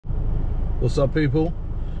What's up, people?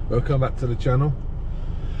 Welcome back to the channel.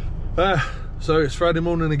 So it's Friday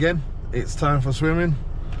morning again. It's time for swimming.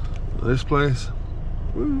 This place,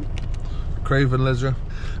 woo, Craven Leisure.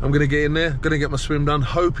 I'm gonna get in there, gonna get my swim done,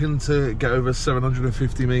 hoping to get over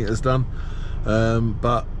 750 meters done,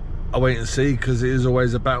 but I'll wait and see, because it is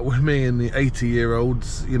always a battle with me and the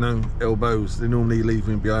 80-year-olds, you know, elbows. They normally leave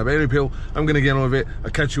me behind. But anyway, people, I'm gonna get on with it. I'll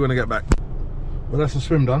catch you when I get back. Well, that's the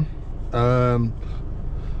swim done.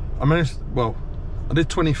 I managed, well, I did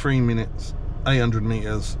 23 minutes, 800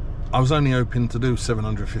 meters. I was only hoping to do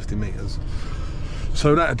 750 meters.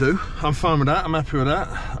 So that'll do. I'm fine with that. I'm happy with that.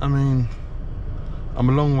 I mean, I'm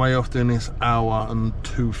a long way off doing this hour and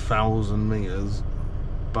 2,000 meters,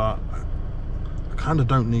 but I kind of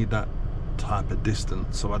don't need that type of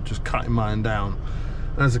distance. So I'm just cutting mine down.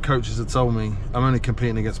 And as the coaches have told me, I'm only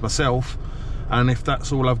competing against myself. And if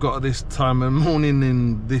that's all I've got at this time of morning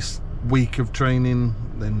in this week of training,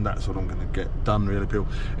 then that's what I'm going to get done, really, people.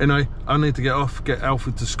 Anyway, I need to get off, get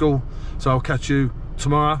Alfred to school, so I'll catch you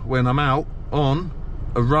tomorrow when I'm out on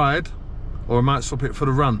a ride, or I might swap it for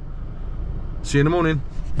the run. See you in the morning.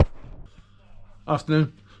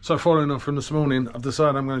 Afternoon. So following up from this morning, I've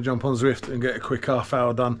decided I'm going to jump on Zwift and get a quick half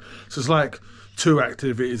hour done. So it's like 2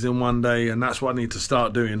 activities in one day, and that's what I need to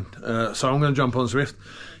start doing. So I'm going to jump on Zwift,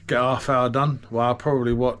 get a half hour done. Well, I'll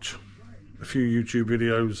probably watch a few YouTube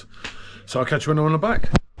videos, so I'll catch you when I'm on the bike.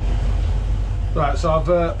 Right, so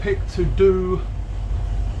I've picked to do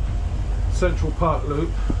Central Park Loop.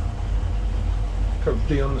 Coach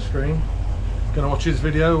D on the screen. Gonna watch his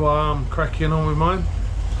video while I'm cracking on with mine.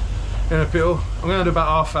 In a pill, I'm gonna do about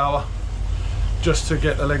half hour just to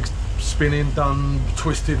get the legs spinning, done,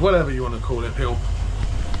 twisted, whatever you want to call it, pill.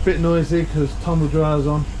 Bit noisy because tumble dryer's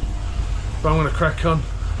on, but I'm gonna crack on.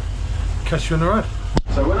 Catch you on the ride.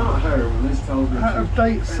 So when I'm at home, this tells me out of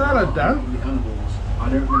date salad, Dan. The animals. I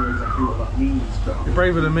don't know exactly what that means, but you're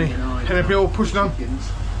braver than me. Can it be all pushing on?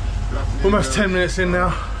 Almost 10 minutes in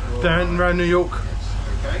now, down around New York.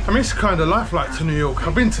 I mean, it's kind of lifelike to New York.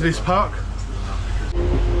 I've been to this park.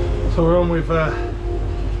 So we're on with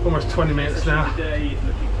almost 20 minutes now. Looking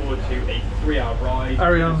forward to a 3-hour ride.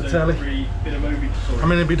 Harry on the telly. I'm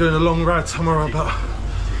going to be doing a long ride tomorrow, but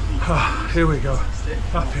here we go.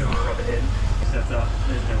 Uphill.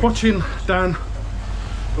 Watching Dan,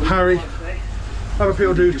 Harry, other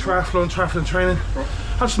people do triathlon training.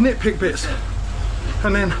 I just nitpick bits,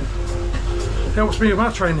 and then it helps me with my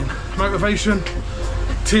training, motivation,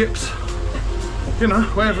 tips, you know,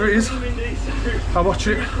 whatever it is. I watch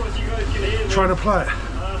it, try and apply it.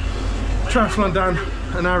 Triathlon Dan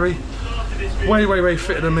and Harry, way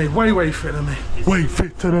fitter than me, way fitter than me, way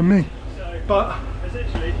fitter than me. But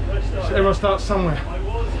everyone starts somewhere.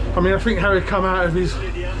 I mean, I think Harry come out of his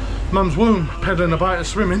mum's womb pedaling a bike and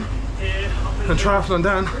swimming, and triathlon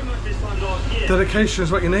down. Dedication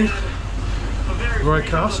is what you need. Roy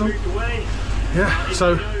Castle. Yeah,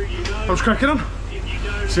 so I'm just cracking on.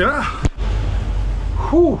 See that?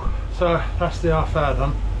 Whew. So that's the half hour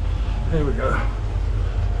done. Here we go.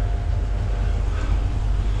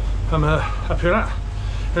 I'm happy with that.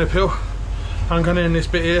 In a pill. I'm going to end this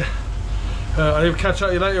bit here. I'll either catch up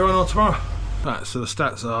with you later on or tomorrow. Right, so the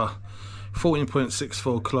stats are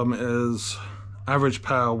 14.64 kilometers, average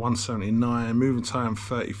power 179, moving time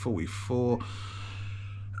 30.44,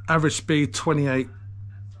 average speed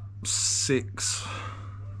 28.6.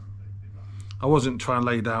 I wasn't trying to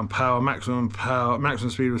lay down power. Maximum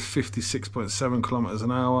speed was 56.7 kilometers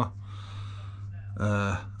an hour.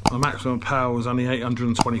 My maximum power was only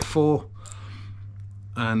 824,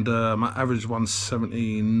 and my average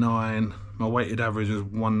 179. My weighted average is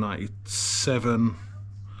 197,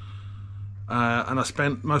 and I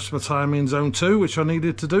spent most of my time in zone 2, which I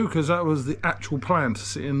needed to do because that was the actual plan, to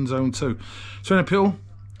sit in zone 2. So in a pill,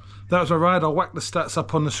 that was my ride. I'll whack the stats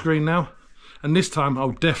up on the screen now, and this time I'll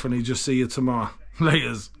definitely just see you tomorrow.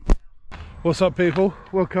 Laters. What's up, people?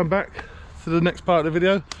 Welcome back to the next part of the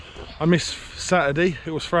video. I missed Saturday.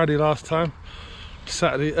 It was Friday last time.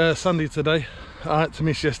 Sunday today. I had to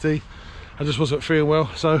miss yesterday. I just wasn't feeling well,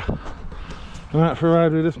 so I'm out for a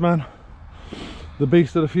ride with this man, the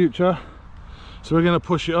beast of the future. So we're going to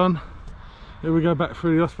push it on. Here we go, back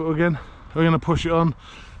through the hospital again. We're going to push it on.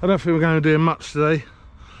 I don't think we're going to do much today,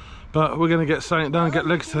 but we're going to get something done and get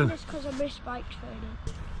legs turned. Because I missed bike training.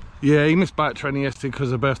 Yeah, he missed bike training yesterday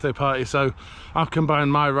because of the birthday party, so I've combined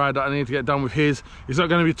my ride that I need to get done with his. It's not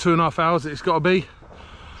going to be 2.5 hours, it's got to be.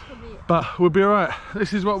 But we'll be alright.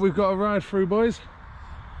 This is what we've got to ride through, boys.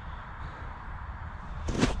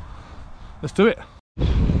 Let's do it.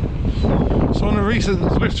 So on a recent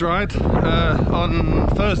Zwift ride, on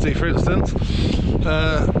Thursday for instance,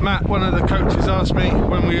 Matt, one of the coaches, asked me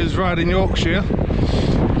when we was riding Yorkshire,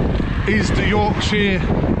 is the Yorkshire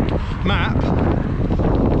map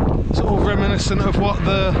sort of reminiscent of what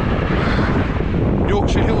the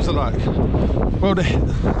Yorkshire hills are like? Well,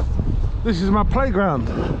 this is my playground.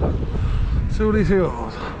 See all these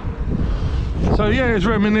hills? So yeah, it's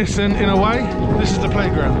reminiscent in a way. This is the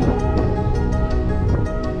playground.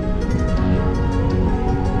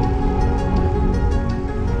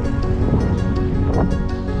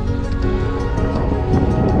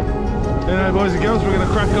 Anyway, boys and girls, we're going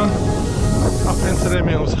to crack on up into them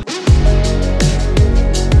hills.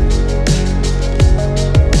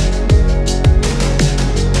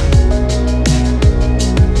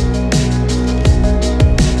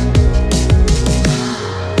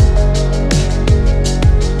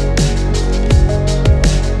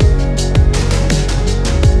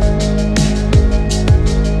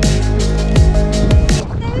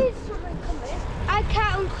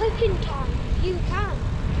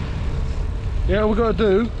 Yeah, all we've got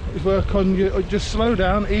to do is work on you, just slow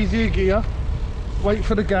down, ease your gear, wait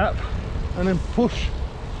for the gap, and then push.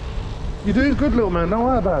 You're doing good, little man, don't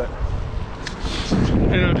worry about it.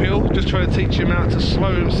 In uphill, just trying to teach him how to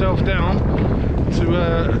slow himself down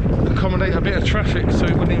to accommodate a bit of traffic so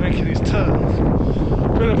when he's making his turns.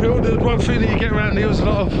 In uphill, the one thing that you get around here is a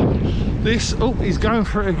lot of this. Oh, he's going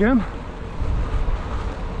for it again.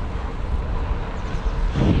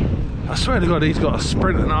 I swear to God, he's got a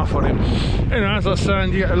sprint and a half on him. Anyway, as I was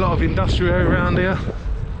saying, you get a lot of industrial area around here.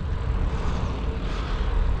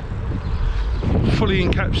 Fully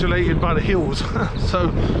encapsulated by the hills.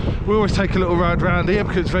 So we always take a little ride around here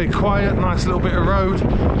because it's very quiet, nice little bit of road.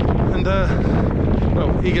 And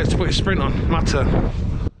well, he gets to put his sprint on, my turn.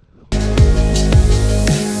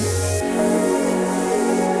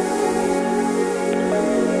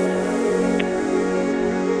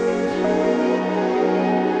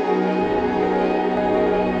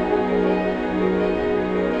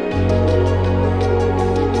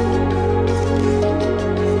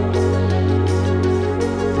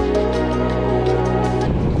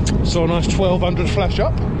 So a nice 1200 flash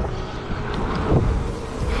up.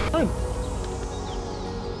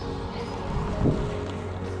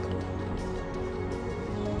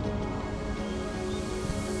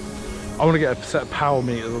 I want to get a set of power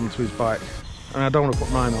meters onto his bike. I mean, I don't want to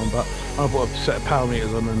put mine on, but I'll put a set of power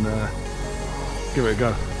meters on and give it a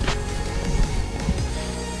go.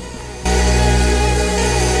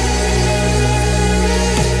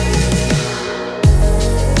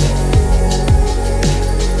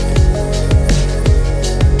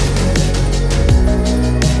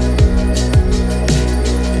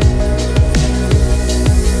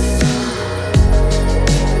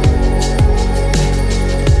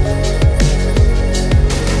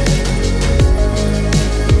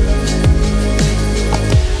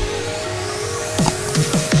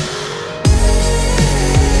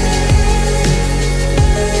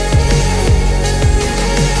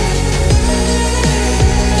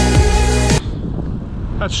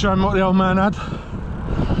 Let's show him what the old man had.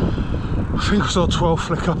 I think I saw 12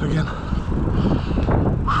 flick up again.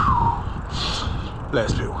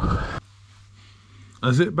 Let's go.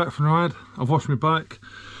 That's it, back from the ride. I've washed my bike.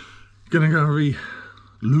 Gonna go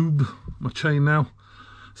re-lube my chain now.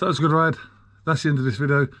 So that was a good ride. That's the end of this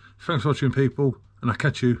video. Thanks for watching, people, and I'll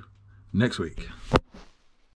catch you next week.